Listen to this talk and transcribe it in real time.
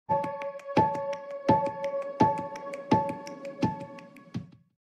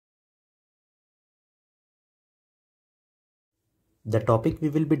The topic we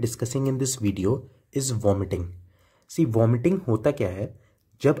will be discussing in this video is vomiting. See, vomiting होता क्या है?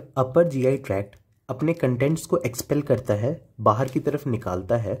 जब upper GI tract अपने contents को एक्सपेल करता है, बाहर की तरफ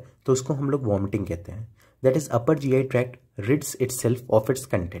निकालता है, तो उसको हम लोग वॉमिटिंग कहते हैं. That is upper GI tract reads itself of its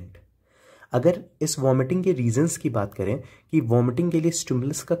content. अगर इस वॉमिटिंग के रीजंस की बात करें कि वॉमिटिंग के लिए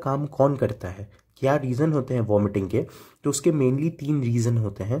स्टिमुलस का काम कौन करता है, क्या रीज़न होते हैं वॉमिटिंग के, तो उसके मेनली 3 रीज़न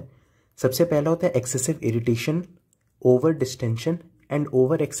होते हैं. सबसे पहला होता है excessive irritation, over distension and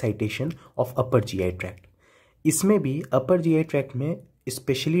over excitation of upper GI tract. इसमें भी अपर जीआई ट्रैक्ट में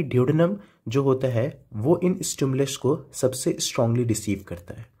स्पेशली ड्यूडेनम जो होता है वो इन स्टिमुलस को सबसे स्ट्रांगली रिसीव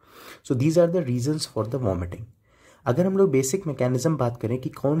करता है. So these are the reasons for the vomiting. अगर हम लोग बेसिक मैकेनिज्म बात करें कि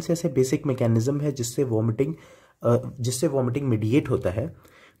कौन से ऐसे बेसिक मैकेनिज्म है जिससे वॉमिटिंग मीडिएट होता है,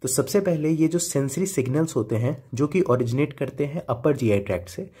 तो सबसे पहले ये जो सेंसरी सिग्नल्स होते हैं जो कि ओरिजिनेट करते हैं अपर जीआई ट्रैक्ट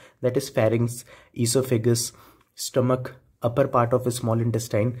से, that is pharynx, oesophagus, stomach, upper part of small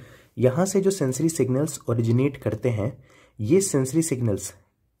intestine, यहाँ से जो सेंसरी सिग्नल्स ओरिजिनेट करते हैं, ये सेंसरी सिग्नल्स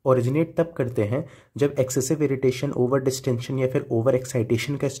ओरिजिनेट तब करते हैं जब एक्सेसिव इरिटेशन, ओवर डिस्टेंशन या फिर ओवर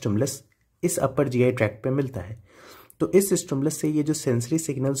एक्साइटेशन का स्टिमुलस इस अपर जीआई ट्रैक्ट पे मिलता है. तो इस स्टिमुलस से ये जो सेंसरी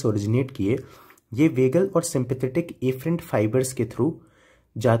सिग्नल्स ओरिजिनेट किए, ये वेगल और सिंपैथेटिक एफरेंट फाइबर्स के थ्रू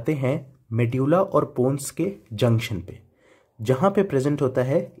जाते हैं मेड्यूला और पोन्स के जंक्शन पे, जहाँ पे प्रेजेंट होता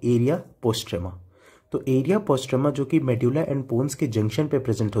है एरिया पोस्ट्रेमा. तो एरिया पोस्ट्रेमा जो कि मेड्यूला एंड पोन्स के जंक्शन पे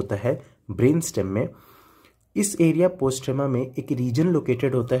प्रेजेंट होता है ब्रेन स्टेम में, इस एरिया पोस्ट्रेमा में एक रीजन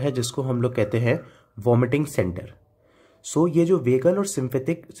लोकेटेड होता है जिसको हम लोग कहते हैं वॉमिटिंग सेंटर. सो ये जो वेगल और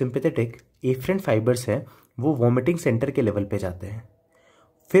सिंपैथेटिक एफरेंट फाइबर्स हैं वो वॉमिटिंग सेंटर के लेवल पे जाते हैं.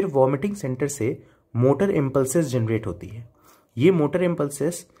 फिर वॉमिटिंग सेंटर से मोटर इम्पल्सेस जनरेट होती है. ये मोटर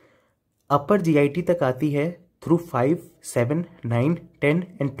इम्पल्सेस अपर जीआईटी तक आती है through 5, 7, 9, 10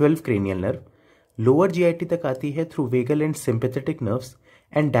 and 12 cranial nerve. Lower GIT तक आती है through vagal and sympathetic nerves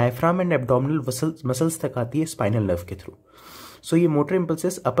and diaphragm and abdominal muscles तक आती है स्पाइनल नर्व के थ्रू. सो ये motor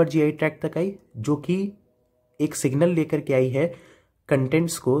impulses upper GI tract तक आई, जो कि एक सिग्नल लेकर के आई है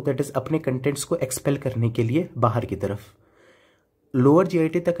कंटेंट्स को, दैट इज अपने कंटेंट्स को एक्सपेल करने के लिए बाहर की तरफ. लोअर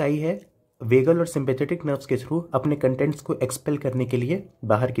जीआईटी तक आई है वेगल और सिंपैथेटिक नर्व्स के थ्रू अपने कंटेंट्स को एक्सपेल करने के लिए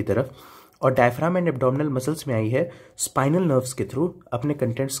बाहर की तरफ, और डायफ्राम एंड एब्डोमिनल मसल्स में आई है स्पाइनल नर्व्स के थ्रू अपने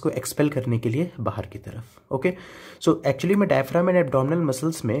कंटेंट्स को एक्सपेल करने के लिए बाहर की तरफ. ओके, सो एक्चुअली में डायफ्राम एंड एब्डोमिनल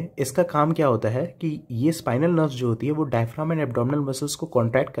मसल्स में इसका काम क्या होता है कि ये स्पाइनल नर्व्स जो होती है वो डायफ्राम एंड एब्डोमिनल मसल्स को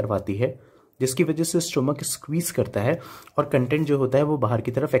कॉन्ट्रैक्ट करवाती है, जिसकी वजह से स्टोमक स्क्वीज करता है और कंटेंट जो होता है वो बाहर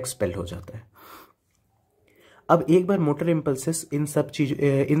की तरफ एक्सपेल हो जाता है. अब एक बार मोटर इम्पल्सेस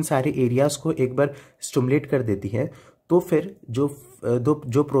इन सारे एरियाज को एक बार स्टिमुलेट कर देती है, तो फिर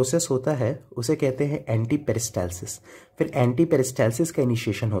जो प्रोसेस होता है उसे कहते हैं एंटी पेरिस्टाल्सिस. फिर एंटी पेरिस्टाल्सिस का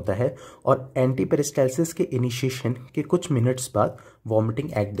इनिशिएशन होता है और एंटी पेरिस्टाल्सिस के इनिशिएशन के कुछ मिनट्स बाद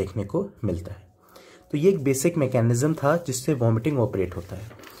वॉमिटिंग एक्ट देखने को मिलता है. तो ये एक बेसिक मैकेनिज्म था जिससे वॉमिटिंग ऑपरेट होता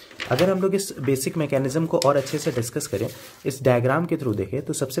है. अगर हम लोग इस बेसिक मैकेनिज्म को और अच्छे से डिस्कस करें, इस डायग्राम के थ्रू देखें,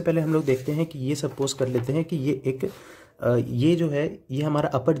 तो सबसे पहले हम लोग देखते हैं कि ये सपोज कर लेते हैं कि ये जो है ये हमारा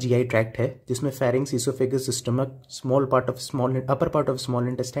अपर जीआई ट्रैक्ट है, जिसमें pharynx, oesophagus, stomach, upper part of small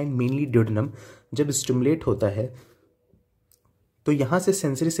intestine, mainly duodenum जब स्टिमुलेट होता है, तो यहाँ से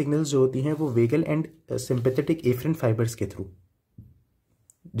सेंसरी सिग्नल्स जो होती हैं वो vagal and sympathetic efferent fibres के थ्रू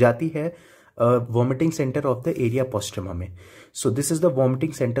जाती है vomiting centre of the area पोस्ट्रेमा में. So this is the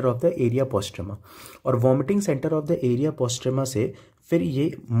vomiting centre of the area पोस्ट्रेमा. और vomiting centre of the area पोस्ट्रेमा से फिर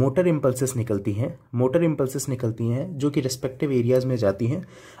ये मोटर इम्पल्सेस निकलती हैं जो कि रिस्पेक्टिव एरियाज में जाती हैं.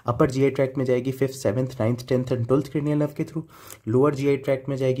 अपर जीआई ट्रैक्ट में जाएगी 5th, 7th, 9th, 10th and 12th cranial nerve के थ्रू. लोअर जीआई ट्रैक्ट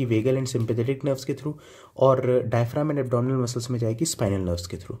में जाएगी वेगल एंड सिंपैथेटिक नर्व्स के थ्रू, और डायफ्राम एंड एब्डोमिनल मसल्स में जाएगी स्पाइनल नर्व्स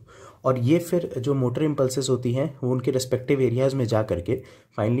के थ्रू. और ये फिर जो मोटर इम्पल्सेस होती हैं वो उनके रिस्पेक्टिव एरियाज में जा करके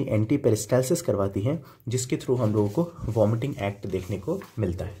फाइनली एंटी पेरिस्टाल्सिस करवाती हैं, जिसके थ्रू हम लोगों को वॉमिटिंग एक्ट देखने को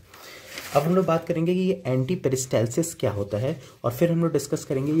मिलता है. अब हम लोग बात करेंगे कि ये एंटी पेरिस्टाल्सिस क्या होता है, और फिर हम लोग डिस्कस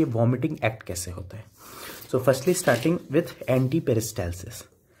करेंगे ये वॉमिटिंग एक्ट कैसे होता है. So firstly starting with anti peristalsis.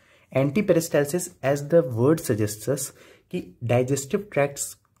 Anti peristalsis as the word suggests कि डाइजेस्टिव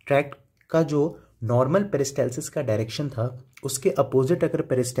ट्रैक्ट का जो नॉर्मल पेरिस्टाल्सिस का डायरेक्शन था उसके अपोजिट अगर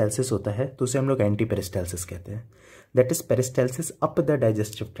पेरिस्टाल्सिस होता है तो उसे हम लोग एंटी पेरिस्टाल्सिस कहते हैं. That is peristalsis up the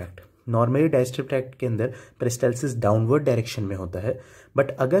digestive tract. Normally digestive tract के अंदर पेरिस्टाल्सिस डाउनवर्ड डायरेक्शन में होता है,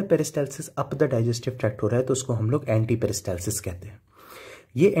 बट अगर peristalsis up the digestive tract हो रहा है तो उसको हम लोग एंटी पेरिस्टाल्सिस कहते हैं.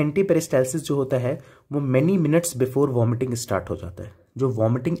 ये एंटी पेरिस्टाल्सिस जो होता है वो many minutes before vomiting start हो जाता है. जो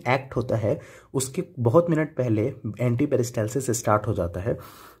वॉमिटिंग एक्ट होता है उसके बहुत मिनट पहले एंटी पेरिस्टाल्सिस स्टार्ट हो जाता है,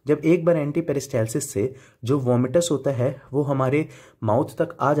 जब एक बार एंटी पेरिस्टालसिस से जो वोमिटस होता है वो हमारे माउथ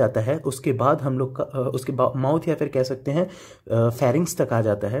तक आ जाता है, उसके बाद हम लोग का उसके बाद माउथ या फिर कह सकते हैं फेरिंग्स तक आ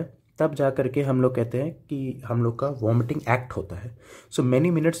जाता है, तब जा करके हम लोग कहते हैं कि हम लोग का वॉमिटिंग एक्ट होता है। So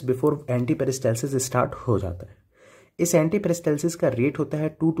many minutes before anti peristalsis start हो जाता है। इस एंटी पेरिस्टालसिस का रेट होता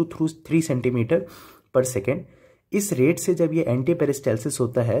है 2 to 3 सेंटीमीटर पर सेकेंड। इस रेट से जब ये एंटी पेरिस्टालसिस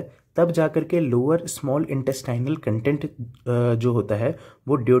होता है तब जाकर के लोअर स्मॉल इंटेस्टाइनल कंटेंट जो होता है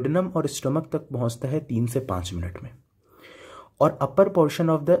वो ड्यूडेनम और स्टमक तक पहुंचता है 3 से 5 मिनट में। और upper portion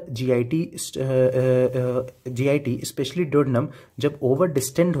of the GIT specially duodenum जब ओवर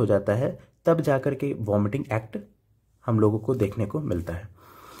डिस्टेंड हो जाता है तब जाकर के वॉमिटिंग एक्ट हम लोगों को देखने को मिलता है।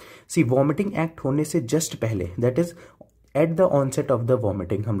 सी वॉमिटिंग एक्ट होने से जस्ट पहले, that is at the onset of the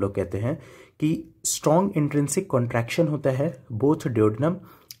vomiting, हम लोग कहते हैं कि स्ट्रॉन्ग इंट्रिंसिक कॉन्ट्रैक्शन होता है बोथ ड्यूडेनम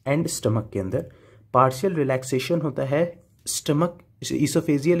एंड स्टमक के अंदर। पार्शियल रिलैक्सेशन होता है स्टमक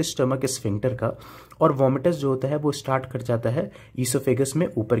ईसोफेजियल स्टमक स्फिंक्टर का, और वॉमिटस जो होता है वो स्टार्ट कर जाता है ईसोफेगस में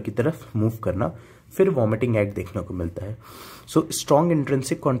ऊपर की तरफ मूव करना, फिर वॉमिटिंग एक्ट देखने को मिलता है। सो स्ट्रॉन्ग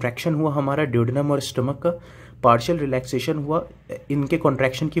इंट्रिंसिक कॉन्ट्रैक्शन हुआ हमारा ड्यूडेनम और स्टमक का, पार्शियल रिलैक्सेशन हुआ, इनके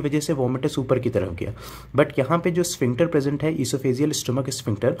कॉन्ट्रैक्शन की वजह से वॉमिटस ऊपर की तरफ गया। बट यहाँ पे जो स्फिंक्टर प्रेजेंट है ईसोफेजियल स्टमक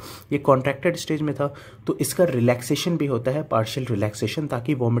स्फिंक्टर, ये कॉन्ट्रैक्टेड स्टेज में था, तो इसका रिलैक्सेशन भी होता है पार्शियल रिलैक्सेशन,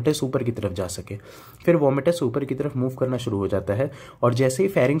 ताकि वॉमिटस ऊपर की तरफ जा सके। फिर वॉमिटस ऊपर की तरफ मूव करना शुरू हो जाता है, और जैसे ही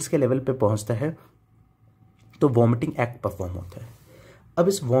फेरिंग्स के लेवल पे पहुंचता है तो वॉमिटिंग एक्ट परफॉर्म होता है। अब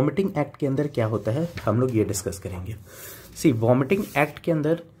इस वॉमिटिंग एक्ट के अंदर क्या होता है हम लोग ये डिस्कस करेंगे। सी वॉमिटिंग एक्ट के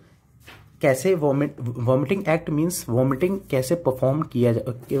अंदर कैसे वॉमिटिंग एक्ट मीन्स वॉमिटिंग कैसे परफॉर्म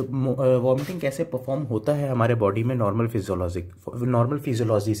वॉमिटिंग कैसे परफॉर्म होता है हमारे बॉडी में नॉर्मल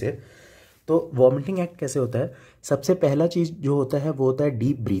फिजियोलॉजी से। तो वॉमिटिंग एक्ट कैसे होता है, सबसे पहला चीज जो होता है वो होता है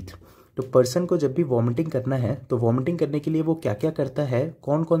डीप ब्रीथ। तो पर्सन को जब भी वॉमिटिंग करना है तो वॉमिटिंग करने के लिए वो क्या क्या करता है,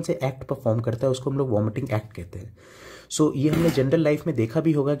 कौन कौन से एक्ट परफॉर्म करता है, उसको हम लोग वॉमिटिंग एक्ट कहते हैं। सो ये हमने जनरल लाइफ में देखा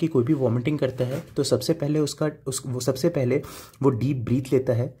भी होगा कि कोई भी वॉमिटिंग करता है तो सबसे पहले वो डीप ब्रीथ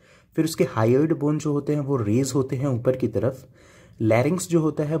लेता है, फिर उसके हायोइड बोन जो होते हैं वो रेज होते हैं ऊपर की तरफ, लैरिंग्स जो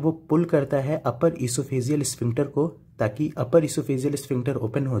होता है वो पुल करता है अपर ईसोफेजियल स्फिंक्टर को ताकि अपर ईसोफेजियल स्फिंक्टर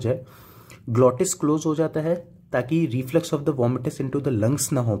ओपन हो जाए, ग्लॉटिस क्लोज हो जाता है ताकि reflux of the वॉमिटस into the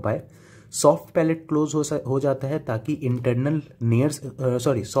lungs ना हो पाए, सॉफ्ट पैलेट क्लोज हो जाता है ताकि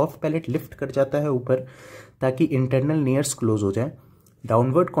सॉफ्ट पैलेट लिफ्ट कर जाता है ऊपर ताकि इंटरनल नेयर्स क्लोज हो जाए,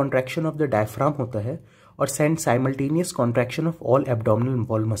 downward contraction of the diaphragm होता है, और simultaneous contraction of all abdominal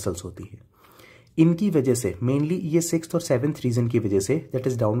wall muscles होती है। इनकी वजह से मेनली ये 6th और 7th रीजन की वजह से, that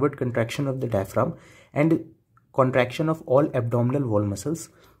is downward contraction of the diaphragm and contraction of all abdominal wall muscles,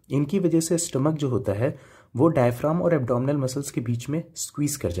 इनकी वजह से स्टमक जो होता है वो डायफ्राम और एब्डोमिनल मसल्स के बीच में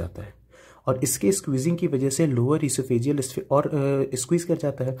स्क्वीज कर जाता है, और इसके स्क्वीजिंग की वजह से लोअर ईसोफेजियल स्क्वीज कर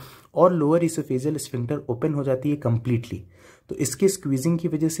जाता है और लोअर ईसोफेजियल स्फिंक्टर ओपन हो जाती है कंप्लीटली। तो इसके स्क्वीजिंग की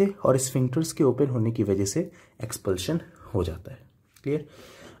वजह से और स्फिंक्टर्स के ओपन होने की वजह से एक्सपल्शन हो जाता है। क्लियर।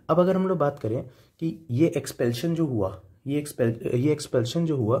 अब अगर हम लोग बात करें कि ये एक्सपेल्शन जो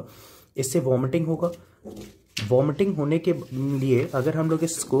हुआ इससे वॉमिटिंग होगा। वॉमिटिंग होने के लिए अगर हम लोग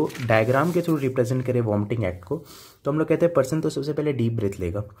इसको डायग्राम के थ्रू रिप्रेजेंट करें वॉमिटिंग एक्ट को, तो हम लोग कहते हैं पर्सन तो सबसे पहले डीप ब्रेथ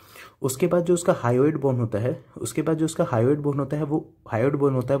लेगा, उसके बाद जो उसका हायोइड बोन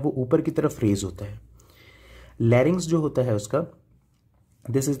होता है वो ऊपर की तरफ रेज होता है। लैरिंग्स जो होता है उसका,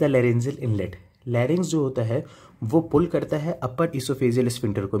 this is the laryngeal inlet, लैरिंग्स जो होता है वो पुल करता है अपर इसोफेजियल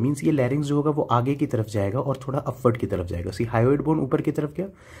स्फिंक्टर को, मींस ये लैरिंग्स जो होगा वो आगे की तरफ जाएगा और थोड़ा अपवर्ड की तरफ जाएगा। सी हायोइड बोन ऊपर की तरफ गया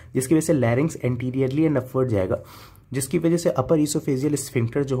जिसकी वजह से लैरिंग्स एंटीरियरली एंड अपवर्ड जाएगा, जिसकी वजह से अपर इसोफेजियल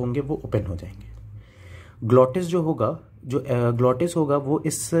स्फिंक्टर जो होंगे वो ओपन हो जाएंगे। ग्लॉटिस होगा वो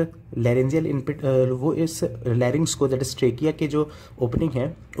इस लैरिंग्स को, दैट इज ट्रेकिया के जो ओपनिंग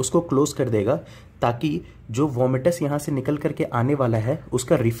है उसको क्लोज कर देगा ताकि जो वॉमिटस यहाँ से निकल करके आने वाला है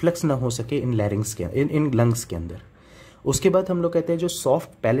उसका रिफ्लक्स ना हो सके इन लैरिंग्स के इन लंग्स के अंदर। उसके बाद हम लोग कहते हैं जो सॉफ्ट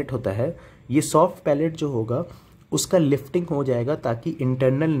पैलेट होता है, ये सॉफ्ट पैलेट जो होगा उसका लिफ्टिंग हो जाएगा ताकि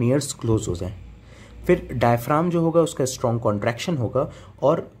इंटरनल नेयर्स क्लोज हो जाए। फिर डायफ्राम जो होगा उसका स्ट्रॉन्ग कॉन्ट्रैक्शन होगा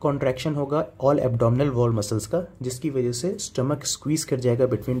और कॉन्ट्रैक्शन होगा ऑल एब्डोमिनल वॉल मसल्स का, जिसकी वजह से स्टमक स्क्वीज कर जाएगा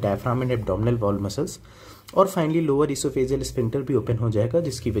between diaphragm and abdominal wall muscles, और फाइनली लोअर इसोफेजियल स्फिंक्टर भी ओपन हो जाएगा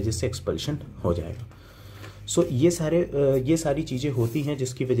जिसकी वजह से एक्सपल्शन हो जाएगा। सो ये सारी चीज़ें होती हैं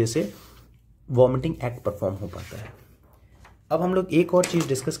जिसकी वजह से वॉमिटिंग एक्ट परफॉर्म हो पाता है। अब हम लोग एक और चीज़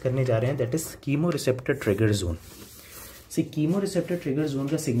डिस्कस करने जा रहे हैं, that is chemoreceptor trigger zone. Chemoreceptor trigger zone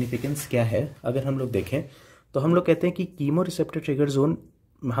का सिग्निफिकेंस क्या है अगर हम लोग देखें तो हम लोग कहते हैं कि कीमोरिसेप्टर ट्रिगर जोन,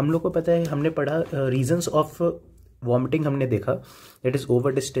 हम लोग को पता है, हमने पढ़ा रीजंस ऑफ वॉमिटिंग हमने देखा that is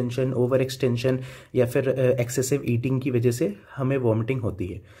over distension, over extension या फिर एक्सेसिव ईटिंग की वजह से हमें वॉमिटिंग होती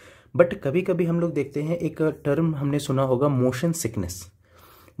है। बट कभी कभी हम लोग देखते हैं, एक टर्म हमने सुना होगा मोशन सिकनेस।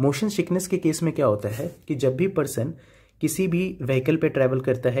 मोशन सिकनेस के केस में क्या होता है कि जब भी पर्सन किसी भी व्हीकल पे ट्रैवल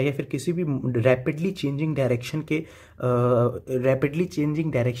करता है या फिर किसी भी रैपिडली चेंजिंग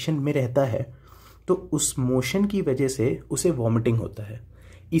डायरेक्शन में रहता है, तो उस मोशन की वजह से उसे वॉमिटिंग होता है।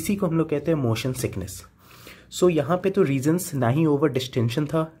 इसी को हम लोग कहते हैं मोशन सिकनेस। सो यहाँ पे तो रीजंस ना ही ओवर डिस्टेंशन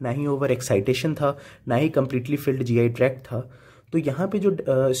था, ना ही ओवर एक्साइटेशन था, ना ही कंप्लीटली फिल्ड जीआई ट्रैक्ट था। तो यहाँ पे जो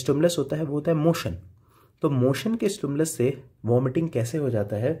स्टिमुलस होता है वो होता है मोशन। तो मोशन के स्टिमुलस से वॉमिटिंग कैसे हो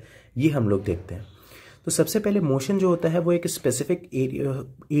जाता है ये हम लोग देखते हैं। तो सबसे पहले मोशन जो होता है वो एक स्पेसिफिक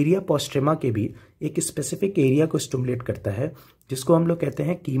एरिया पोस्ट्रेमा के भी एक स्पेसिफिक एरिया को स्टिमुलेट करता है, जिसको हम लोग कहते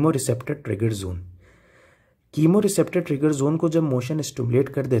हैं chemoreceptor trigger zone. Chemoreceptor trigger zone को जब मोशन स्टिमुलेट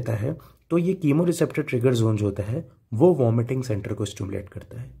कर देता है तो ये कीमोरिसेप्टर ट्रिगर जोन जो होता है वो वॉमिटिंग सेंटर को स्टिमुलेट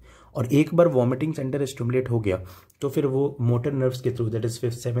करता है। और एक बार वॉमिटिंग सेंटर स्टिमुलेट हो गया तो फिर वो मोटर नर्व्स के through, that is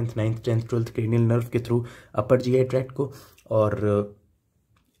 5th, 7th, 9th, 10th, 12th cranial nerve के थ्रू अपर जीआई ट्रैक्ट को और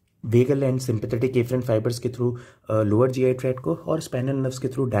vagal and sympathetic efferent fibres के थ्रू लोअर जीआई ट्रैक्ट को और स्पाइनल नर्व्स के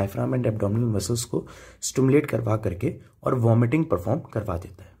through diaphragm and abdominal muscles को stimulate करवा करके और वॉमिटिंग परफॉर्म करवा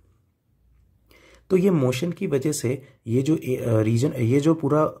देता है। तो ये मोशन की वजह से ये जो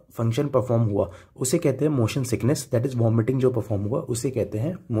पूरा फंक्शन परफॉर्म हुआ उसे कहते हैं motion sickness, that is vomiting जो परफॉर्म हुआ उसे कहते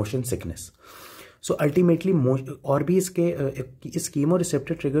हैं मोशन सिकनेस। सो अल्टीमेटली और भी इस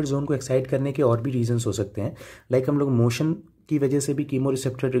कीमोरिसेप्टर ट्रिगर जोन को एक्साइट करने के और भी रीजंस हो सकते हैं। लाइक हम लोग मोशन की वजह से भी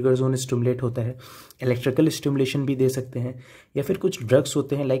कीमोरिसेप्टर ट्रिगर जोन स्टिमुलेट होता है, इलेक्ट्रिकल स्टिमुलेशन भी दे सकते हैं, या फिर कुछ ड्रग्स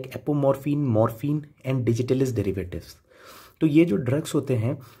होते हैं like एपोमॉर्फिन, morphine and digitalis derivatives. तो ये जो ड्रग्स होते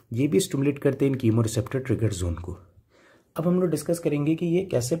हैं ये भी स्टिमुलेट करते हैं इन कीमोरिसेप्टर ट्रिगर जोन को। अब हम लोग डिस्कस करेंगे कि ये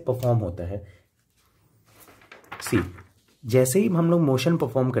कैसे परफॉर्म होता है। जैसे ही हम लोग मोशन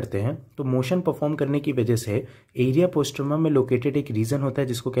परफॉर्म करते हैं तो मोशन परफॉर्म करने की वजह से एरिया पोस्ट्रोमा में लोकेटेड एक रीजन होता है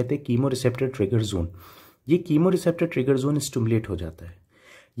जिसको कहते हैं कीमोरिसेप्टर ट्रिगर जोन। ये कीमोरिसेप्टर ट्रिगर जोन स्टिमुलेट हो जाता है।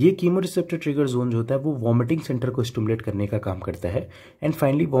 ये कीमोरिसेप्टर ट्रिगर जोन जो होता है वो वॉमिटिंग सेंटर को स्टिमुलेट करने का काम करता है एंड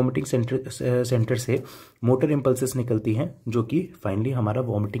फाइनली वॉमिटिंग सेंटर से मोटर इंपल्सेस निकलती हैं जो कि फाइनली हमारा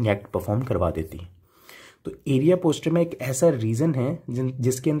वॉमिटिंग एक्ट परफॉर्म करवा देती हैं। तो एरिया पोस्ट्रोमा एक ऐसा रीजन है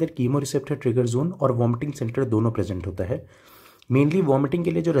जिसके अंदर कीमोरिसेप्टर ट्रिगर जोन और वॉमिटिंग सेंटर दोनों प्रेजेंट होता है। मेनली वॉमिटिंग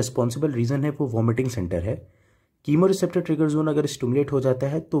के लिए जो रेस्पॉन्सिबल रीजन है वो वॉमिटिंग सेंटर है। कीमोरिसेप्टर ट्रिगर जोन अगर स्टिमुलेट हो जाता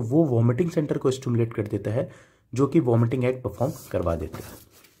है तो वो वॉमिटिंग सेंटर को स्टिमुलेट कर देता है जो कि वॉमिटिंग एक्ट परफॉर्म करवा देता है।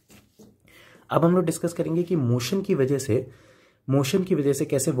 अब हम लोग डिस्कस करेंगे कि मोशन की वजह से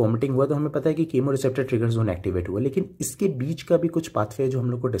कैसे वॉमिटिंग हुआ। तो हमें पता है कि कीमोरिसेप्टर ट्रिगर जोन एक्टिवेट हुआ, लेकिन इसके बीच का भी कुछ पाथवे जो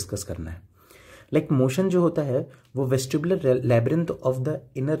हम लोग को डिस्कस करना है। लाइक मोशन जो होता है वो vestibular labyrinth of the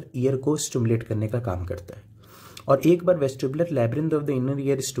inner ear को स्टिमुलेट करने का काम करता है। और एक बार vestibular labyrinth of the inner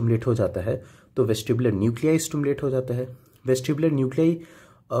ear stimulate हो जाता है तो वेस्टिबुलर न्यूक्लियाई स्टिमुलेट हो जाता है। वेस्टिबुलर न्यूक्लियाई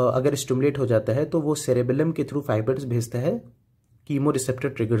अगर स्टिमुलेट हो जाता है तो वो सेरेबेलम के थ्रू फाइबर्स भेजता है कीमोरिसेप्टर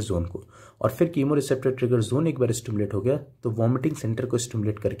ट्रिगर जोन को, और फिर कीमोरिसेप्टर ट्रिगर जोन एक बार स्टिमुलेट हो गया तो वॉमिटिंग सेंटर को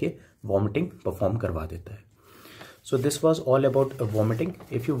स्टिमुलेट करके वॉमिटिंग परफॉर्म करवा देता है। So this was all about vomiting.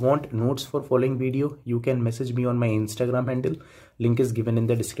 If you want notes for following video, you can message me on my Instagram handle. Link is given in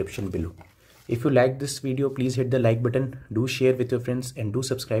the description below. If you like this video, please hit the like button, do share with your friends and do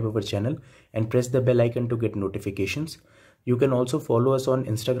subscribe our channel and press the bell icon to get notifications. You can also follow us on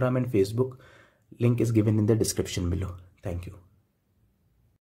Instagram and Facebook. Link is given in the description below. Thank you.